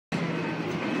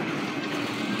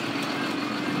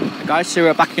Guys, so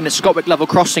we're back in the Scopwick level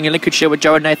crossing in Lincolnshire with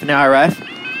Joe and Nathan IRF.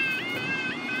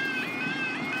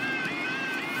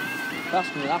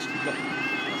 That's me, look.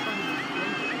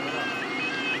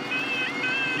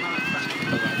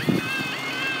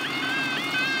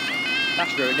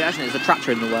 That's ruined it, hasn't it? There's a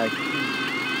tractor in the way.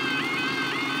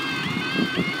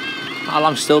 That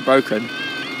alarm's still broken.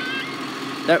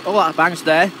 All that bang's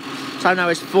there. Time now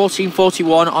is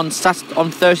 14:41 on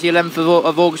Thursday, 11th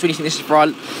of August. When you think this is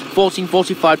Friday,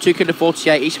 14:45, 2 kilo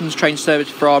 48. Eastman's train service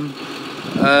from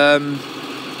hang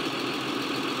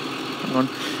on,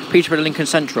 Peterborough to Lincoln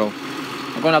Central.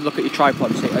 I'm going to have a look at your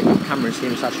tripod and see, your camera, and see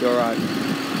if it's actually all right.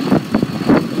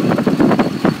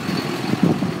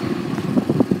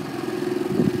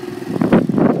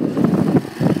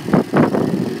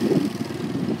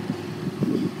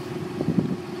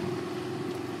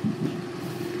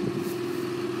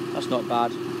 That's not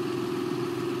bad.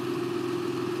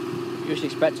 You just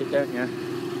expect it, don't you?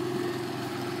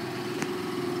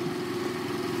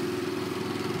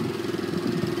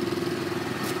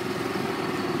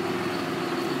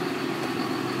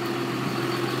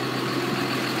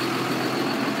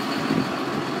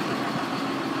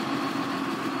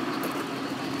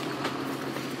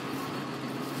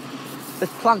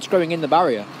 There's plants growing in the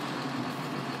barrier.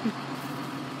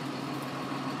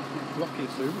 Rocky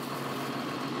soon.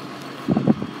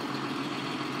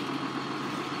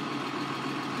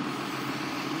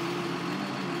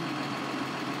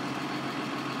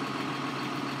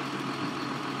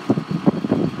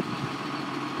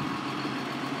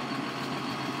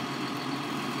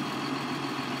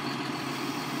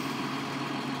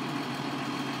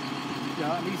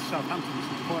 Yeah, at least Southampton was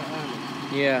quite early.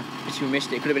 Yeah, we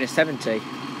missed it. It could have been a 70.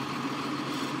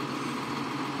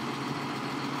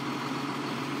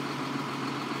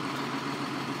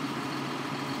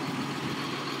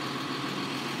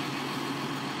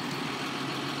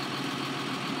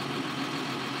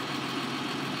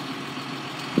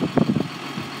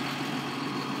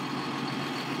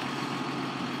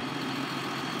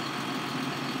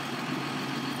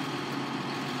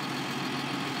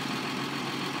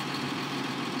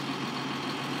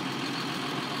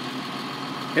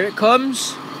 Here it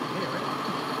comes.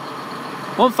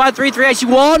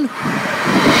 153381.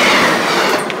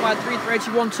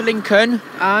 153381 to Lincoln,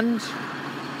 and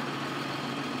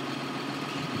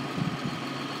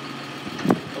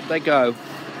up they go.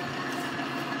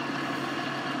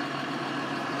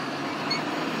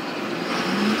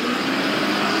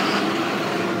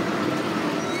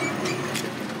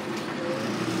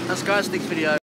 That's guys, next video.